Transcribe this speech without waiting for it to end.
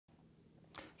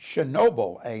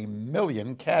Chernobyl,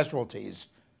 1,000,000 casualties,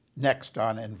 next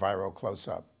on Enviro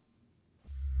Close-Up.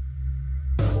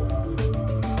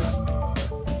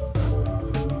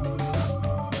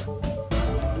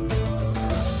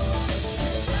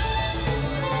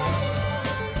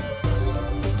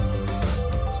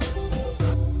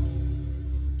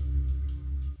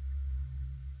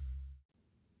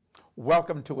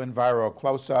 Welcome to Enviro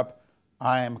Close-Up.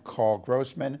 I am Carl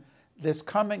Grossman. This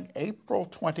coming April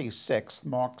 26th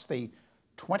marks the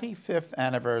 25th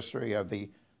anniversary of the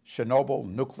Chernobyl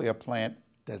nuclear plant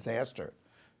disaster.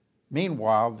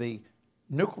 Meanwhile, the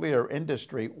nuclear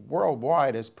industry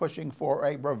worldwide is pushing for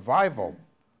a revival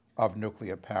of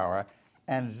nuclear power,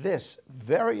 and this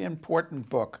very important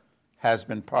book has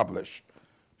been published,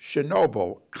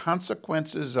 Chernobyl: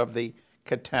 Consequences of the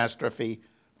Catastrophe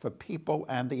for People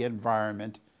and the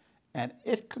Environment, and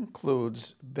it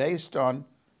concludes, based on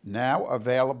now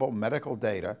available medical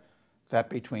data,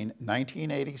 that between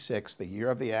 1986, the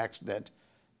year of the accident,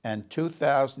 and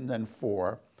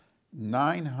 2004,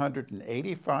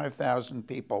 985,000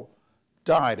 people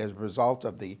died as a result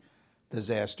of the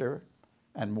disaster,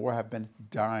 and more have been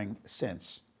dying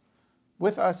since.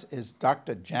 With us is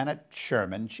Dr. Janette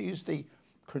Sherman. She's the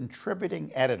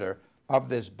contributing editor of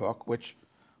this book, which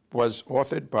was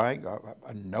authored by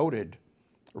a noted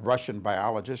Russian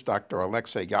biologist, Dr.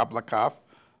 Alexey Yablokov,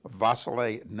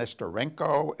 Vassily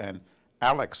Nesterenko, and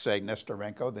Alexey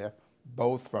Nesterenko. They're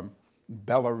both from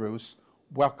Belarus.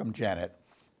 Welcome, Janet.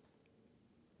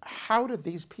 How did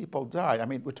these people die? I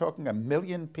mean, we're talking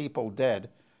 1,000,000 people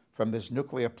dead from this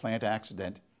nuclear plant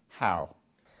accident. How?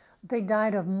 They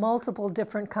died of multiple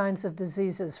different kinds of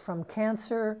diseases, from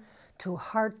cancer to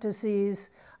heart disease,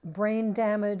 brain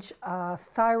damage,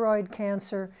 thyroid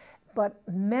cancer. But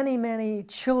many, many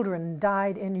children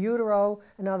died in utero,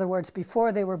 in other words,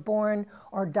 before they were born,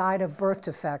 or died of birth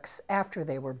defects after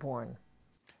they were born.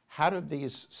 How did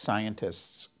these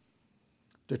scientists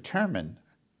determine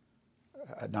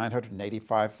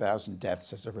 985,000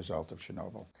 deaths as a result of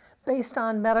Chernobyl? Based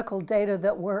on medical data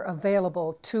that were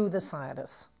available to the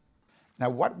scientists.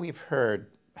 Now, what we've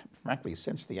heard, frankly,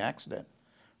 since the accident,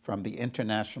 from the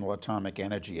International Atomic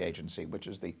Energy Agency, which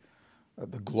is the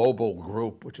global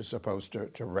group which is supposed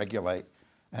to regulate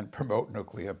and promote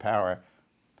nuclear power,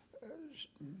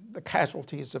 the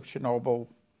casualties of Chernobyl,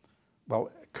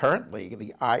 well, currently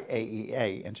the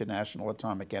IAEA, International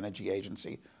Atomic Energy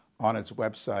Agency, on its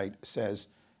website says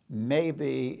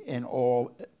maybe in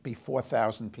all be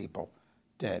 4,000 people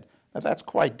dead. Now that's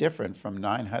quite different from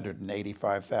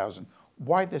 985,000.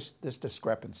 Why this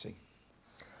discrepancy?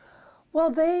 Well,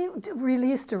 they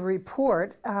released a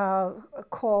report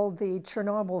called the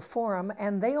Chernobyl Forum,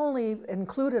 and they only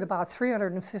included about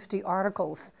 350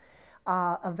 articles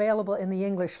available in the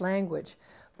English language.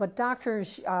 But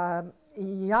Drs.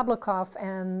 Yablokov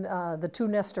and the two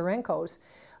Nesterenkos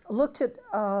looked at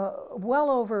well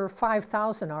over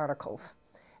 5,000 articles.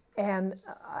 And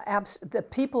the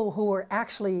people who were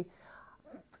actually,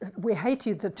 we hate to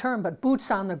use the term, but boots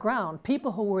on the ground,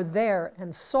 people who were there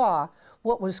and saw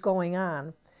what was going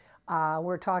on.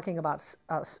 We're talking about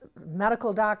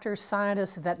medical doctors,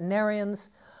 scientists, veterinarians,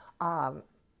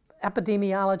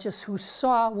 epidemiologists who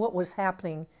saw what was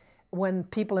happening when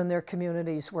people in their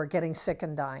communities were getting sick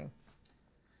and dying.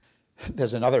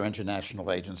 There's another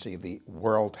international agency, the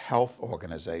World Health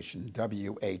Organization,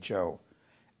 WHO,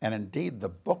 and indeed the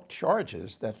book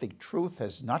charges that the truth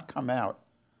has not come out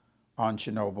on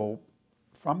Chernobyl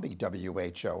from the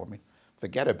WHO. I mean,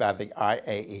 forget about the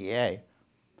IAEA,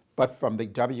 but from the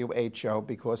WHO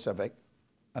because of an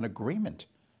agreement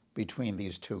between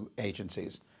these two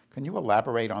agencies. Can you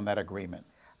elaborate on that agreement?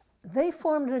 They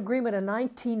formed an agreement in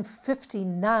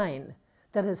 1959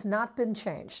 that has not been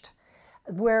changed,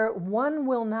 where one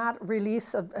will not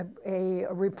release a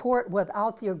report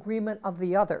without the agreement of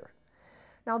the other.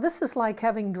 Now, this is like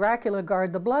having Dracula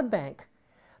guard the blood bank,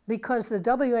 because the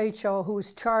WHO, who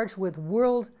is charged with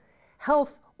World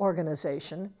Health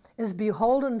Organization, is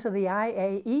beholden to the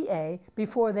IAEA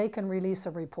before they can release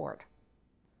a report.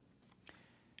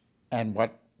 And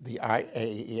what the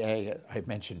IAEA, I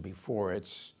mentioned before,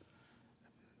 it's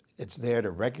there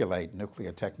to regulate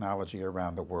nuclear technology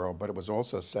around the world, but it was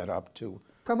also set up to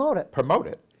promote it.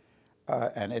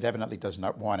 And it evidently does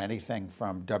not want anything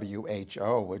from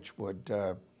WHO, which would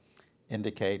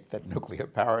indicate that nuclear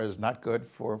power is not good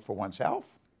for one's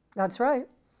health. That's right.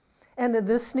 And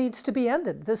this needs to be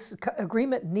ended. This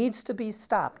agreement needs to be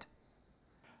stopped.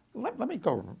 Let me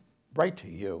go right to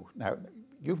you. Now,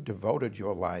 you've devoted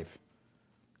your life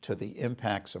to the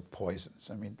impacts of poisons.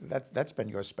 I mean, that's been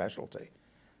your specialty.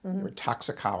 Mm-hmm. You're a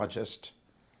toxicologist.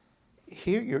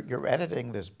 here you're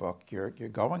editing this book, you're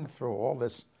going through all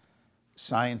this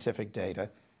scientific data.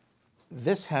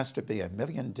 This has to be 1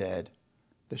 million dead,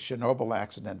 the Chernobyl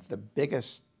accident, the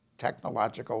biggest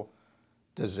technological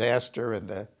disaster in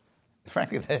the,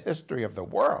 frankly, the history of the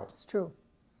world. It's true.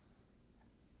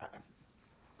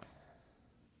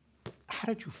 How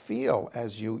did you feel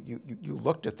as you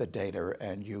looked at the data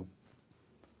and you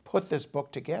put this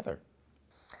book together?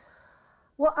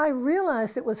 Well, I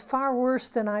realized it was far worse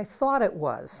than I thought it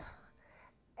was.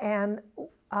 And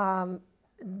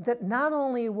that not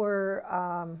only were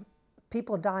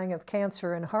people dying of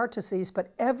cancer and heart disease,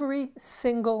 but every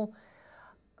single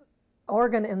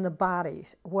organ in the body,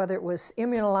 whether it was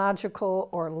immunological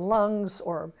or lungs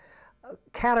or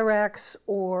cataracts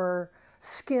or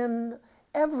skin,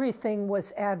 everything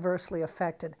was adversely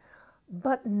affected.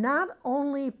 But not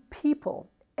only people,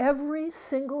 every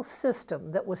single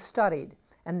system that was studied,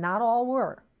 and not all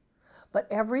were, but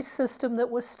every system that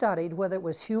was studied, whether it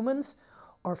was humans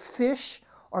or fish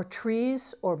or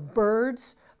trees or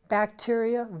birds,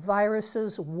 bacteria,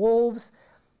 viruses, wolves,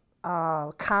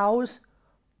 cows,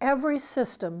 every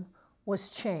system was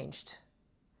changed.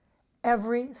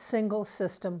 Every single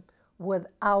system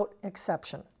without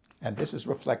exception. And this is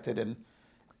reflected in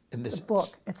this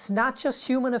book. It's not just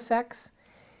human effects.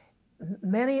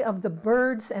 Many of the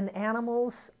birds and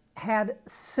animals had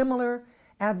similar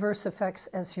adverse effects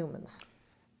as humans.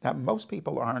 Now, most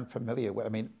people aren't familiar with, I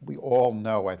mean, we all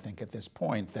know, I think, at this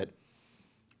point that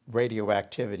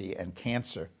radioactivity and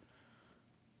cancer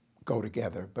go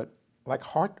together, but like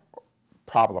heart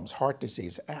problems, heart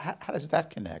disease, how does that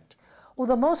connect?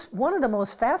 Well, one of the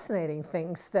most fascinating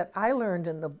things that I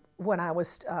learned when I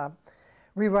was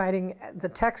rewriting the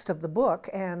text of the book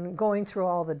and going through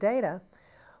all the data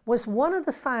was one of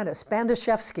the scientists,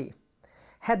 Bandashevsky,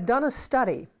 had done a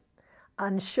study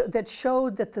that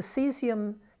showed that the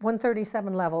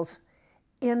cesium-137 levels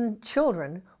in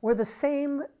children were the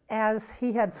same as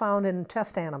he had found in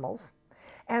test animals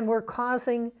and were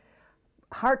causing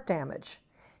heart damage.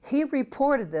 He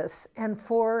reported this, and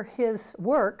for his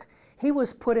work, he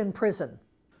was put in prison.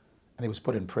 And he was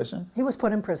put in prison? He was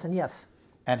put in prison, yes.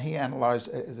 And he analyzed,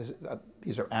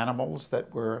 these are animals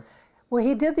that were... Well,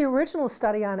 he did the original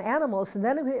study on animals, and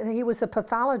then he was a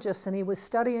pathologist, and he was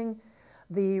studying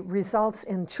the results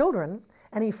in children,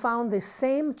 and he found the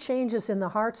same changes in the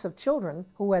hearts of children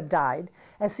who had died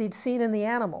as he'd seen in the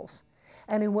animals.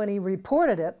 And when he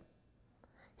reported it,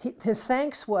 his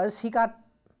thanks was he got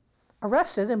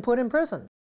arrested and put in prison.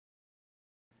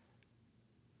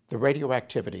 The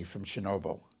radioactivity from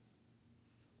Chernobyl,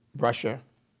 Russia,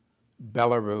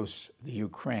 Belarus, the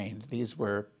Ukraine, these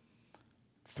were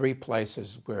 3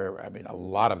 places where, I mean, a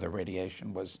lot of the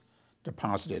radiation was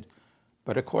deposited.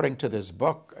 But according to this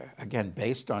book, again,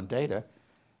 based on data,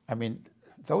 I mean,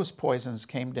 those poisons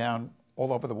came down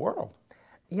all over the world.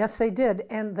 Yes, they did.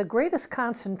 And the greatest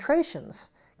concentrations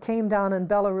came down in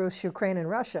Belarus, Ukraine, and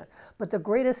Russia. But the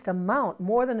greatest amount,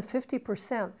 more than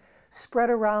 50%, spread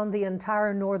around the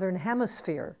entire northern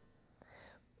hemisphere.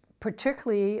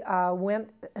 Particularly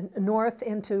went north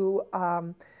into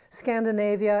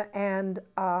Scandinavia and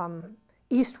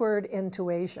eastward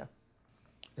into Asia.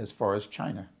 As far as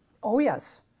China. Oh,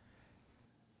 yes.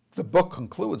 The book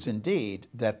concludes, indeed,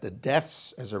 that the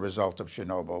deaths as a result of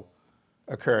Chernobyl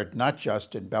occurred not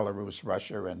just in Belarus,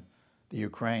 Russia, and the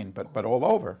Ukraine, but all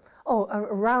over. Oh,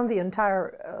 around the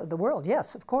entire the world,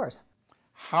 yes, of course.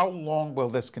 How long will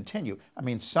this continue? I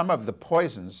mean, some of the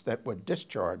poisons that were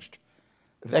discharged,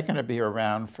 they're going to be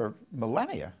around for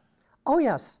millennia. Oh,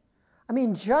 yes. I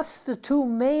mean, just the 2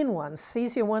 main ones,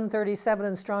 cesium-137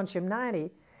 and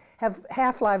strontium-90, have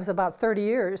half-lives about 30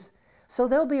 years, so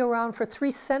they'll be around for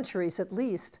 3 centuries at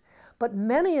least. But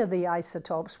many of the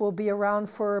isotopes will be around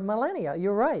for millennia.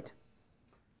 You're right.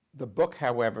 The book,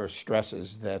 however,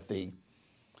 stresses that the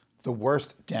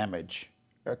worst damage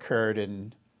occurred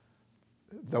in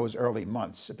those early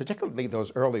months, particularly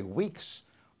those early weeks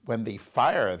when the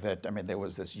fire that, I mean, there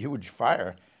was this huge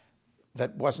fire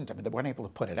that wasn't, I mean, they weren't able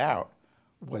to put it out,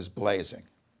 was blazing.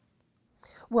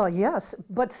 Well, yes,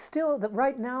 but still,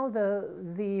 right now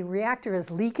the reactor is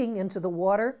leaking into the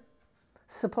water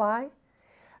supply.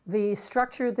 The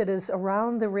structure that is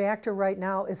around the reactor right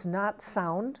now is not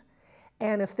sound.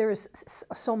 And if there's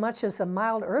so much as a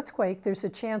mild earthquake, there's a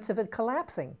chance of it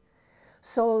collapsing.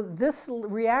 So this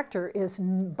reactor is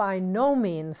by no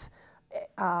means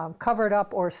covered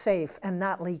up or safe and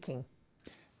not leaking.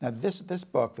 Now this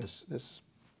book, this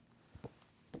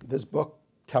book,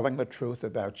 Telling the Truth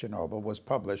About Chernobyl, was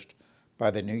published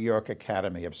by the New York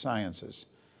Academy of Sciences,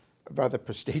 a rather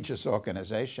prestigious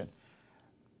organization.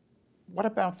 What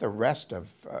about the rest of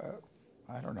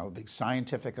I don't know, the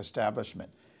scientific establishment.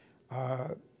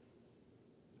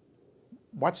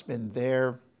 What's been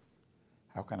their,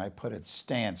 how can I put it,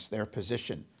 stance, their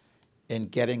position in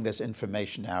getting this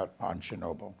information out on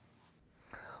Chernobyl?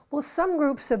 Well, some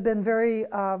groups have been very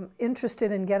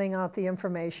interested in getting out the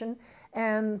information,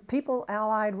 and people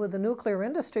allied with the nuclear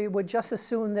industry would just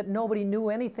assume that nobody knew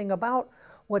anything about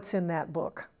what's in that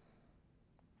book.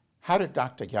 How did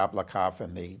Dr. Yablokov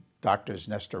and the doctors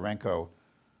Nesterenko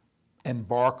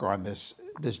embark on this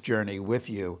journey with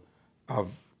you of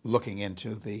looking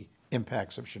into the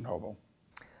impacts of Chernobyl?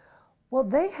 Well,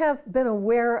 they have been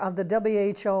aware of the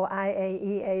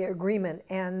WHO-IAEA agreement,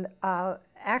 and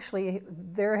actually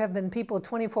there have been people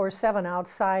 24/7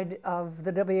 outside of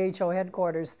the WHO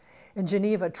headquarters in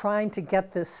Geneva trying to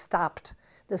get this stopped,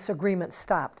 this agreement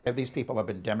stopped. These people have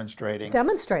been demonstrating?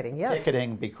 Demonstrating, yes.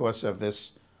 Picketing because of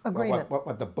this agreement.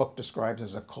 What the book describes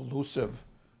as a collusive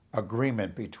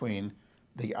agreement between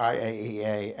the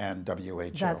IAEA and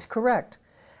WHO. That's correct.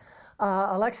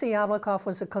 Alexey Yablokov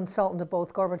was a consultant to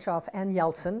both Gorbachev and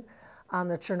Yeltsin on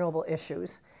the Chernobyl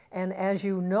issues. And as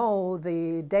you know,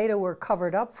 the data were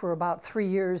covered up for about 3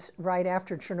 years right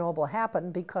after Chernobyl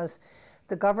happened because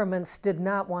the governments did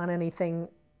not want anything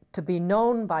to be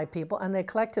known by people, and they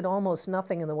collected almost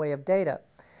nothing in the way of data.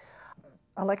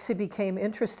 Alexey became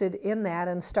interested in that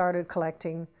and started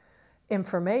collecting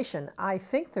information. I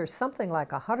think there's something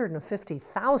like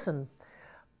 150,000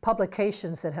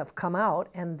 publications that have come out,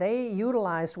 and they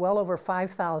utilized well over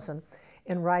 5,000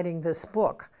 in writing this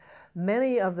book.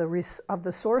 Many of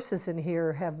the sources in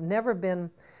here have never been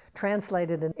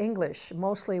translated in English.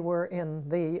 Mostly were in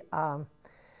the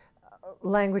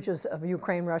languages of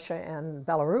Ukraine, Russia, and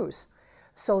Belarus.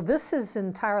 So this is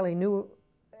entirely new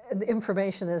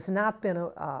information that has not been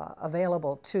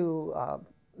available to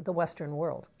the Western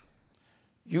world.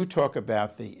 You talk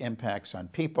about the impacts on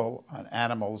people, on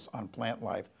animals, on plant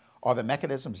life. Are the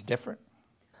mechanisms different?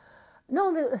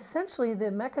 No, essentially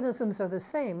the mechanisms are the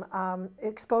same.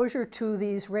 Exposure to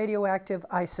these radioactive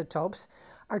isotopes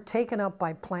are taken up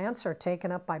by plants, are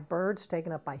taken up by birds,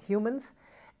 taken up by humans,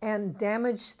 and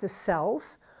damage the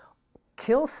cells,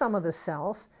 kill some of the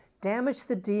cells, damage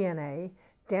the DNA,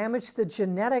 damage the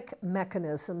genetic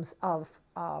mechanisms of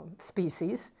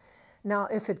species. Now,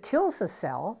 if it kills a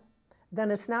cell, then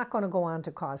it's not going to go on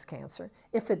to cause cancer.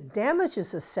 If it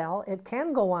damages a cell, it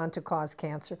can go on to cause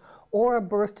cancer or a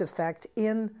birth defect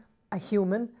in a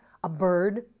human, a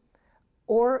bird,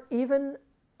 or even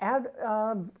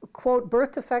quote,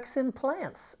 birth defects in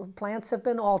plants. Plants have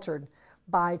been altered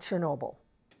by Chernobyl.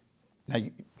 Now,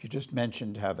 you just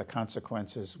mentioned how the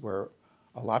consequences were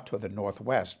a lot to the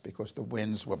northwest because the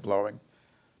winds were blowing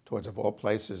towards, of all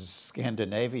places,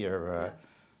 Scandinavia. Yes.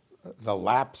 The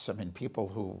Lapps, I mean, people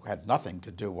who had nothing to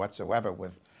do whatsoever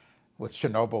with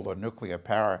Chernobyl or nuclear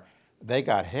power, they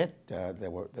got hit.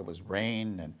 There was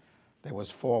rain and there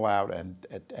was fallout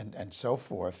and so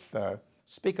forth.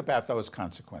 Speak about those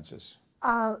consequences.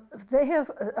 A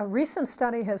recent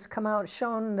study has come out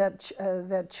shown that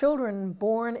that children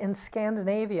born in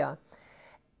Scandinavia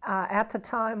at the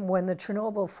time when the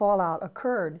Chernobyl fallout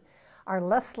occurred are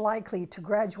less likely to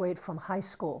graduate from high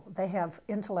school. They have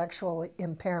intellectual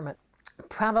impairment.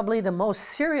 Probably the most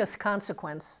serious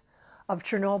consequence of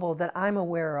Chernobyl that I'm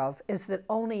aware of is that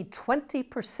only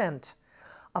 20%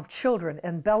 of children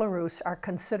in Belarus are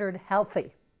considered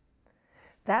healthy.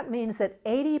 That means that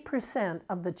 80%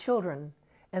 of the children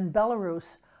in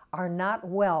Belarus are not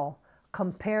well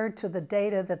compared to the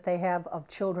data that they have of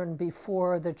children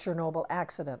before the Chernobyl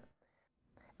accident.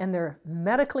 And they're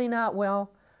medically not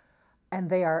well, and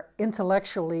they are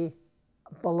intellectually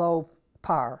below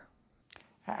par.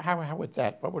 How would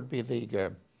that, what would be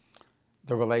the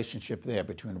relationship there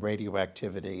between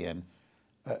radioactivity and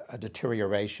a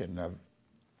deterioration of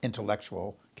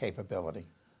intellectual capability?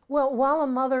 Well, while a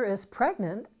mother is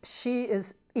pregnant, she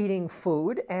is eating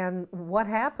food, and what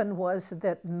happened was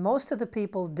that most of the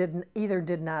people either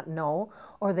did not know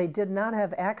or they did not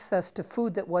have access to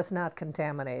food that was not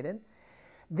contaminated.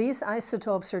 These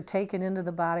isotopes are taken into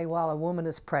the body while a woman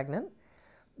is pregnant.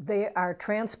 They are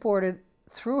transported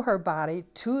through her body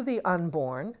to the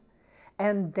unborn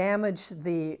and damage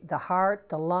the heart,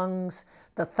 the lungs,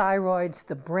 the thyroids,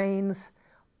 the brains,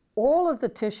 all of the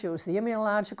tissues, the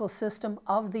immunological system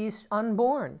of these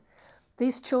unborn.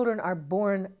 These children are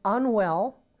born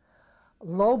unwell,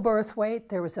 low birth weight.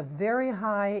 There was a very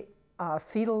high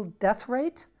fetal death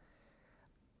rate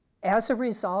as a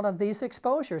result of these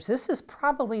exposures. This is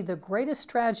probably the greatest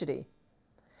tragedy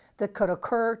that could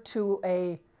occur to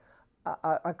a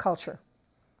culture.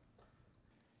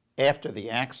 After the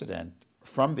accident,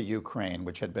 from the Ukraine,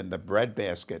 which had been the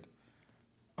breadbasket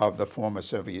of the former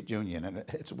Soviet Union, and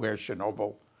it's where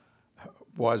Chernobyl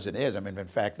was and is. I mean, in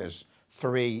fact, there's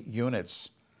 3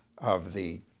 units of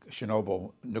the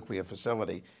Chernobyl nuclear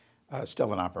facility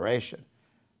still in operation.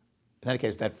 In any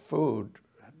case, that food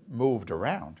moved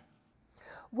around.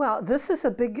 Well, this is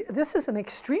an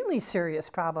extremely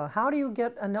serious problem. How do you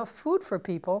get enough food for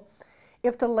people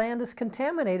if the land is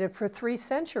contaminated for 3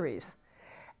 centuries?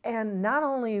 And not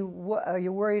only are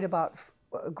you worried about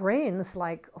grains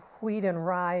like wheat and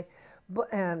rye,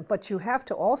 but you have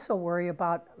to also worry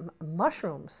about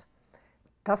mushrooms.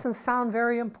 Doesn't sound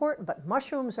very important, but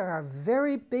mushrooms are a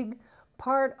very big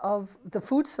part of the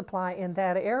food supply in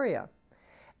that area.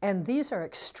 And these are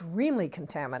extremely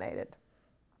contaminated.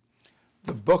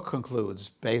 The book concludes,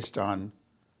 based on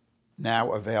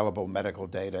now available medical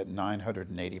data,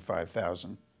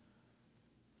 985,000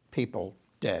 people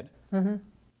dead. Mm-hmm.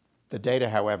 The data,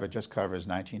 however, just covers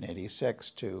 1986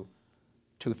 to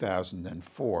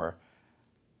 2004.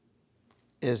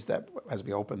 Is that, as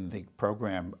we open the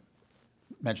program,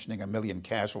 mentioning 1 million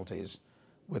casualties,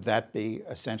 would that be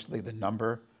essentially the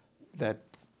number that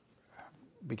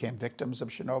became victims of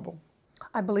Chernobyl?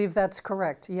 I believe that's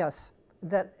correct, yes,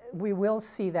 that we will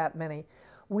see that many.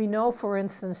 We know, for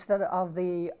instance, that of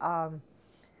the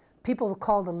people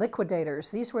called the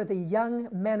liquidators, these were the young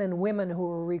men and women who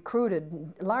were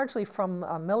recruited largely from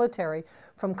military,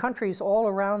 from countries all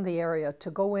around the area to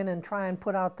go in and try and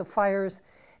put out the fires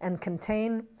and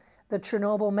contain the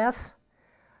Chernobyl mess.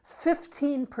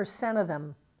 15% of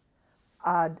them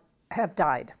have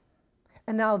died.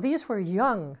 And now these were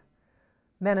young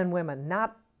men and women,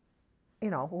 not,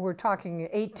 we're talking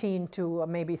 18 to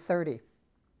maybe 30.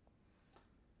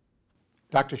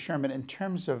 Dr. Sherman, in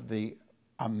terms of the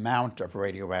amount of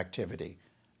radioactivity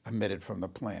emitted from the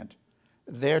plant,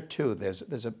 there too,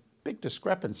 there's a big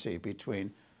discrepancy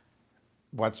between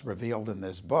what's revealed in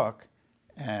this book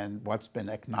and what's been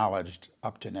acknowledged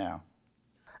up to now.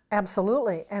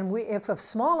 Absolutely. And if a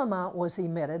small amount was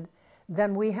emitted,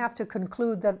 then we have to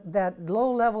conclude that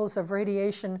low levels of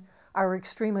radiation are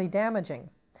extremely damaging.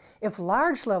 If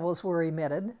large levels were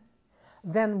emitted,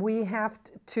 then we have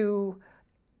to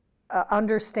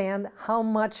understand how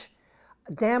much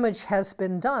damage has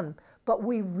been done. But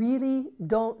we really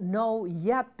don't know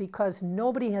yet because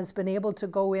nobody has been able to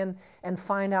go in and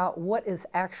find out what is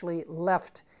actually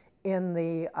left in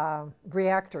the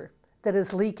reactor that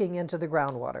is leaking into the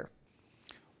groundwater.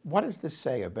 What does this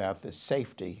say about the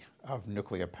safety of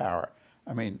nuclear power?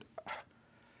 I mean,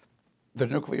 the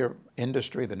nuclear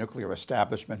industry, the nuclear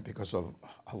establishment, because of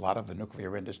a lot of the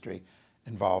nuclear industry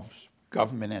involves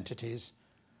government entities,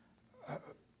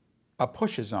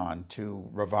 pushes on to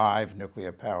revive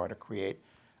nuclear power, to create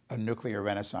a nuclear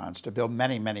renaissance, to build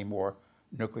many, many more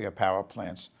nuclear power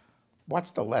plants.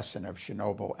 What's the lesson of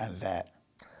Chernobyl and that?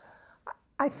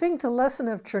 I think the lesson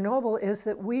of Chernobyl is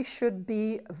that we should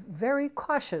be very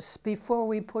cautious before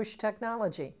we push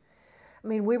technology. I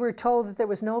mean, we were told that there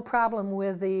was no problem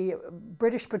with the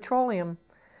British petroleum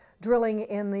drilling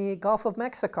in the Gulf of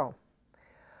Mexico.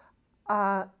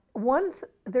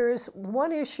 There's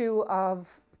one issue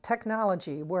of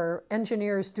technology where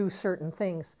engineers do certain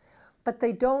things, but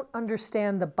they don't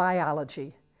understand the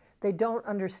biology. They don't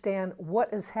understand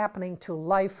what is happening to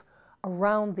life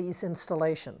around these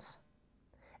installations.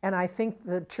 And I think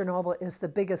that Chernobyl is the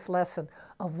biggest lesson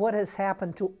of what has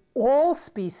happened to all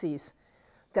species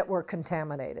that were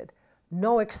contaminated,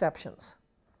 no exceptions.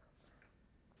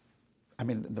 I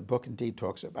mean, the book indeed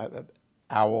talks about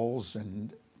owls,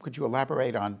 and could you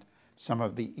elaborate on some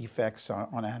of the effects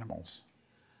on animals?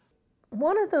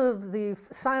 One of the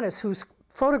scientists whose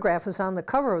photograph is on the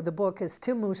cover of the book is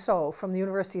Tim Mousseau from the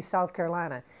University of South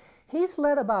Carolina. He's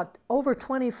led about over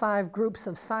 25 groups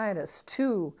of scientists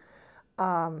to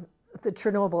the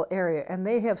Chernobyl area, and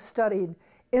they have studied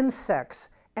insects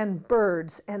and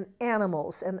birds and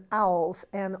animals and owls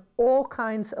and all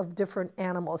kinds of different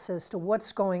animals as to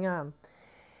what's going on.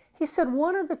 He said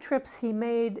one of the trips he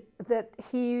made that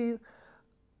he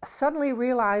suddenly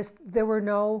realized there were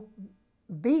no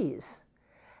bees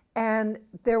and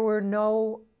there was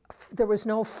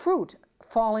no fruit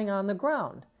falling on the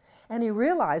ground. And he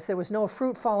realized there was no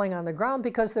fruit falling on the ground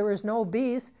because there was no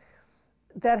bees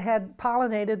that had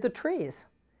pollinated the trees.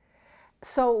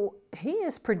 So he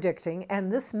is predicting,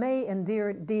 and this may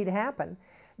indeed happen,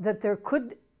 that there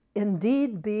could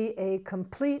indeed be a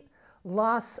complete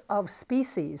loss of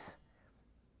species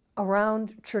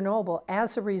around Chernobyl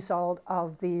as a result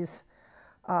of these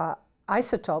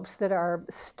isotopes that are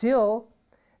still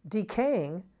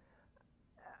decaying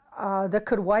that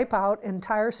could wipe out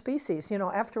entire species.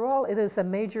 After all, it is a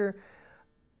major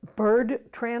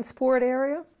bird transport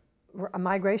area, a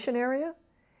migration area,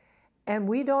 And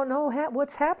we don't know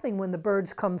what's happening when the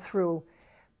birds come through,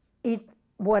 eat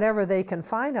whatever they can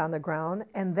find on the ground,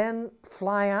 and then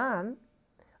fly on,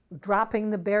 dropping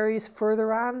the berries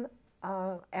further on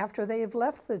after they've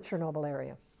left the Chernobyl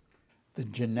area. The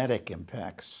genetic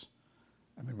impacts.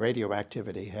 I mean,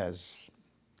 radioactivity has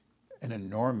an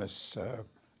enormous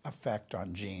effect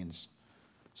on genes.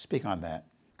 Speak on that.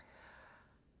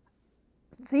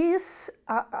 These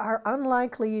are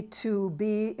unlikely to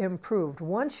be improved.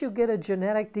 Once you get a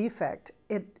genetic defect,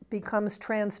 it becomes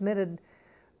transmitted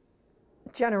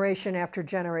generation after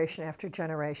generation after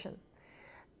generation.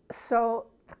 So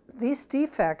these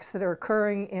defects that are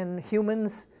occurring in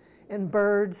humans, in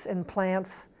birds, in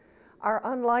plants, are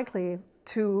unlikely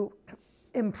to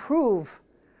improve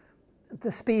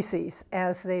the species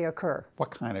as they occur.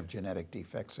 What kind of genetic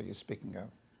defects are you speaking of?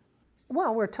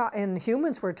 Well, in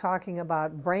humans, we're talking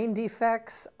about brain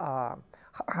defects,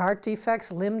 heart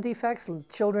defects, limb defects,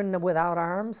 children without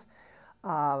arms,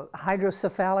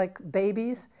 hydrocephalic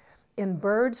babies. In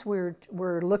birds, we're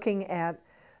looking at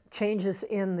changes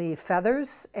in the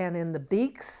feathers and in the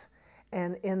beaks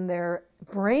and in their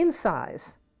brain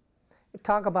size.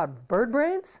 Talk about bird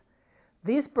brains.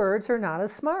 These birds are not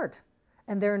as smart,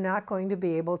 and they're not going to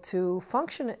be able to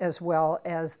function as well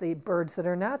as the birds that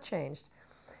are not changed.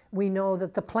 We know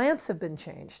that the plants have been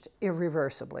changed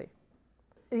irreversibly.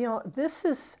 You know, this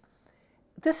is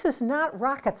not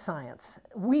rocket science.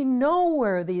 We know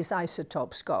where these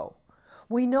isotopes go.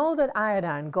 We know that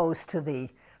iodine goes to the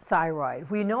thyroid.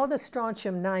 We know that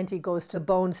strontium-90 goes to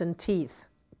bones and teeth,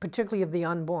 particularly of the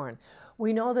unborn.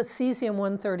 We know that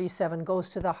cesium-137 goes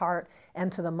to the heart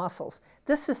and to the muscles.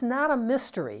 This is not a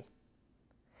mystery.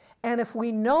 And if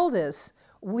we know this,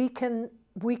 we can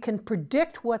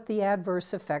predict what the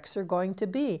adverse effects are going to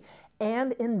be.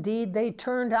 And indeed, they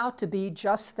turned out to be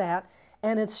just that,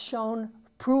 and it's shown,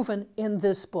 proven in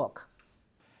this book.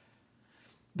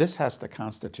 This has to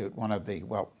constitute one of the,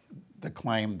 well, the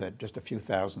claim that just a few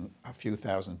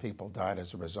thousand people died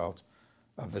as a result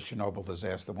of the Chernobyl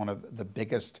disaster, one of the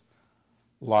biggest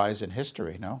lies in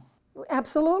history, no?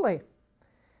 Absolutely.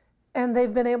 And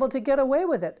they've been able to get away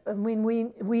with it. I mean,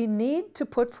 we need to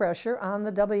put pressure on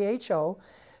the WHO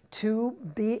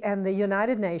and the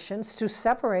United Nations to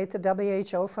separate the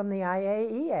WHO from the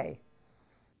IAEA.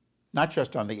 Not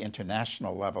just on the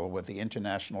international level with the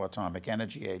International Atomic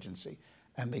Energy Agency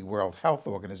and the World Health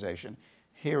Organization.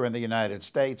 Here in the United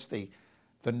States, the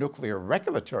Nuclear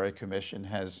Regulatory Commission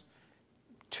has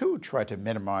too tried to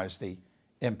minimize the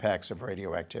impacts of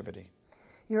radioactivity.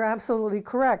 You're absolutely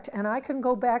correct. And I can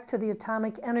go back to the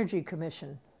Atomic Energy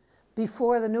Commission.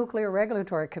 Before the Nuclear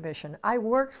Regulatory Commission, I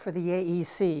worked for the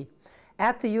AEC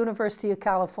at the University of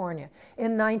California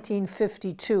in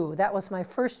 1952. That was my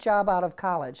first job out of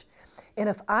college. And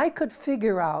if I could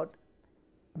figure out,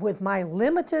 with my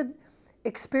limited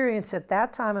experience at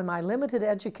that time and my limited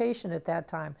education at that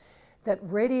time, that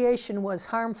radiation was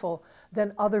harmful,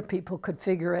 then other people could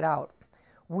figure it out.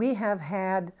 We have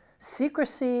had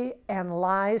secrecy and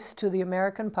lies to the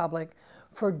American public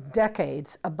for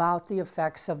decades about the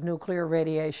effects of nuclear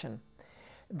radiation.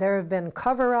 There have been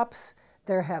cover-ups,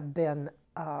 there have been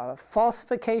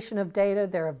falsification of data,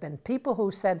 there have been people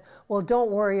who said, well, don't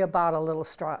worry about a little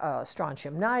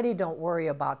strontium-90, don't worry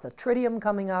about the tritium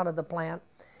coming out of the plant.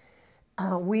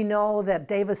 We know that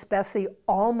Davis-Besse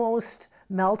almost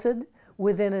melted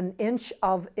within an inch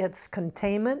of its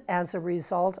containment as a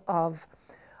result of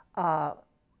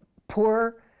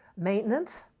poor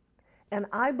maintenance. And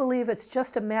I believe it's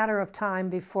just a matter of time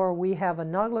before we have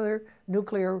another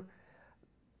nuclear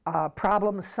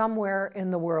problem somewhere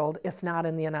in the world, if not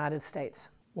in the United States.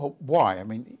 Well, why? I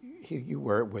mean, you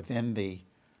were within the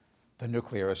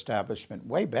nuclear establishment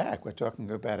way back. We're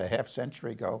talking about a half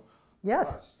century ago.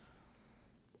 Yes. Plus.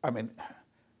 I mean,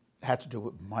 it had to do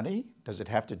with money? Does it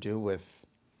have to do with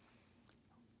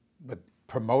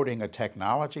promoting a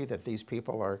technology that these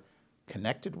people are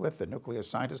connected with, the nuclear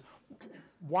scientists?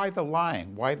 Why the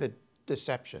lying? Why the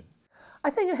deception? I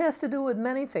think it has to do with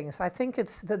many things. I think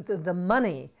it's the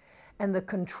money and the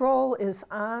control is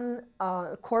on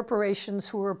corporations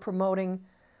who are promoting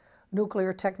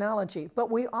nuclear technology. But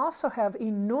we also have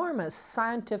enormous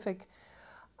scientific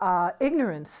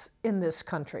ignorance in this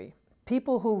country.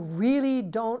 People who really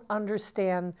don't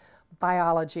understand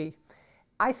biology.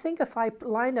 I think if I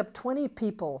lined up 20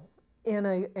 people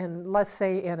let's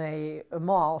say in a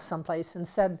mall someplace and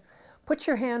said, put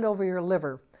your hand over your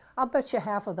liver, I'll bet you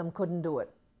half of them couldn't do it.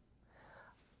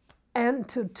 And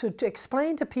to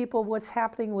explain to people what's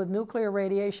happening with nuclear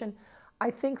radiation, I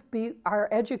think our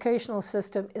educational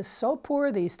system is so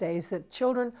poor these days that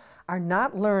children are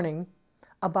not learning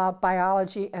about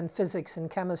biology and physics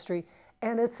and chemistry,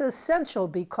 and it's essential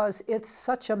because it's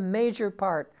such a major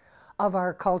part of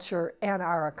our culture and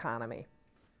our economy.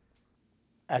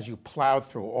 As you plowed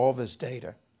through all this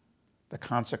data, the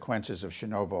consequences of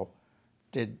Chernobyl,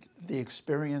 did the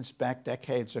experience back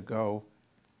decades ago,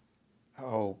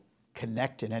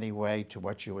 connect in any way to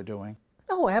what you were doing?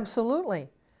 Oh, absolutely.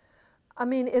 I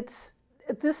mean,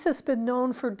 this has been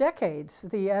known for decades.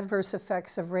 The adverse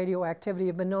effects of radioactivity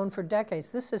have been known for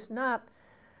decades. This is not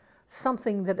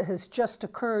something that has just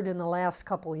occurred in the last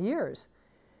couple of years.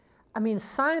 I mean,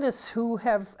 scientists who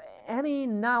have any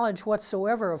knowledge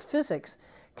whatsoever of physics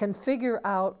can figure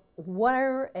out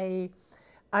where a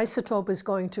isotope is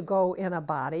going to go in a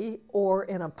body or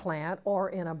in a plant or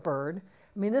in a bird.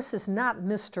 I mean, this is not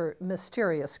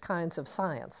mysterious kinds of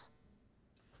science.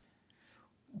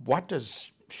 What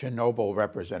does Chernobyl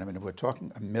represent? I mean, if we're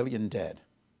talking 1 million dead,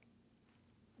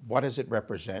 what does it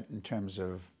represent in terms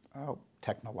of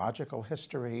technological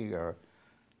history or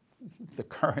the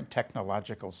current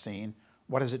technological scene?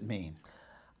 What does it mean?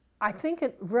 I think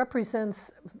it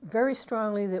represents very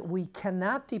strongly that we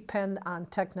cannot depend on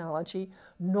technology,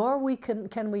 nor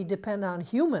can we depend on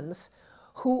humans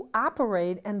who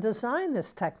operate and design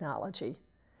this technology,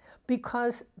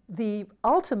 because the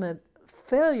ultimate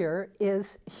failure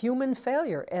is human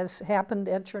failure, as happened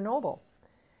at Chernobyl.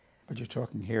 But you're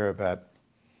talking here about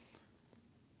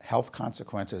health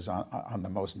consequences on the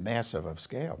most massive of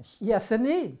scales. Yes,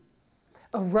 indeed.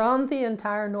 Around the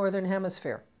entire northern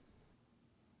hemisphere.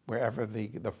 Wherever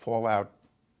the fallout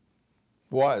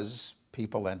was,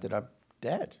 people ended up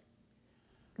dead.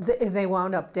 They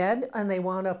wound up dead, and they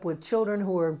wound up with children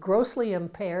who were grossly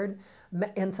impaired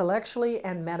intellectually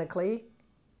and medically,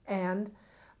 and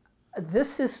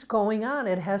this is going on.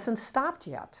 It hasn't stopped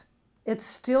yet. It's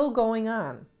still going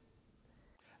on.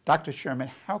 Dr.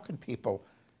 Sherman, how can people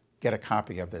get a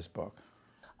copy of this book?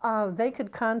 They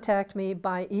could contact me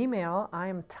by email. I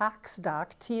am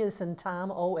toxdoc, T as in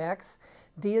Tom, O-X,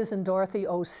 D as in Dorothy,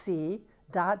 O-C,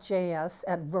 .js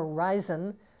at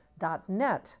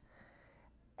verizon.net.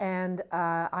 And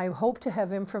I hope to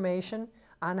have information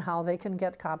on how they can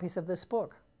get copies of this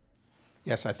book.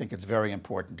 Yes, I think it's very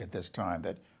important at this time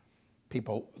that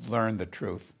people learn the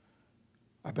truth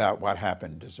about what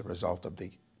happened as a result of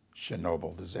the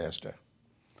Chernobyl disaster.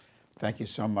 Thank you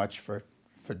so much for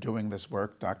doing this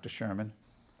work, Dr. Sherman.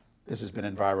 This has been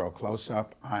Enviro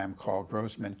Close-Up. I am Carl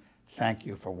Grossman. Thank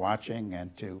you for watching,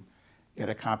 and to get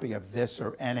a copy of this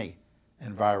or any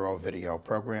Enviro video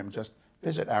program, just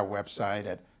visit our website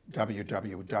at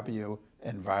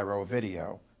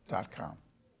www.envirovideo.com.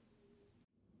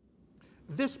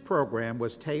 This program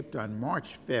was taped on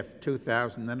March 5th,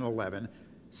 2011,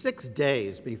 6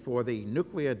 days before the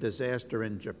nuclear disaster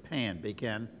in Japan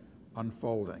began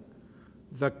unfolding.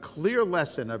 The clear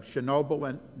lesson of Chernobyl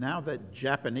and now the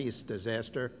Japanese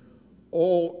disaster: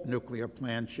 all nuclear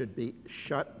plants should be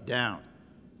shut down.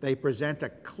 They present a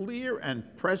clear and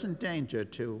present danger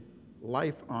to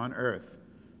life on Earth.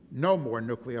 No more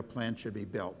nuclear plants should be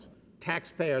built.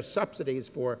 Taxpayer subsidies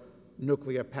for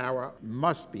nuclear power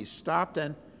must be stopped,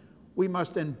 and we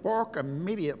must embark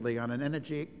immediately on an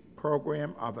energy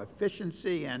program of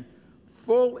efficiency and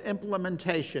full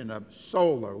implementation of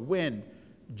solar, wind,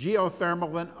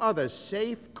 geothermal, and other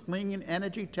safe, clean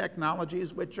energy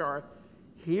technologies which are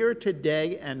here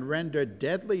today and render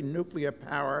deadly nuclear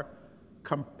power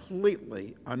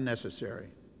completely unnecessary.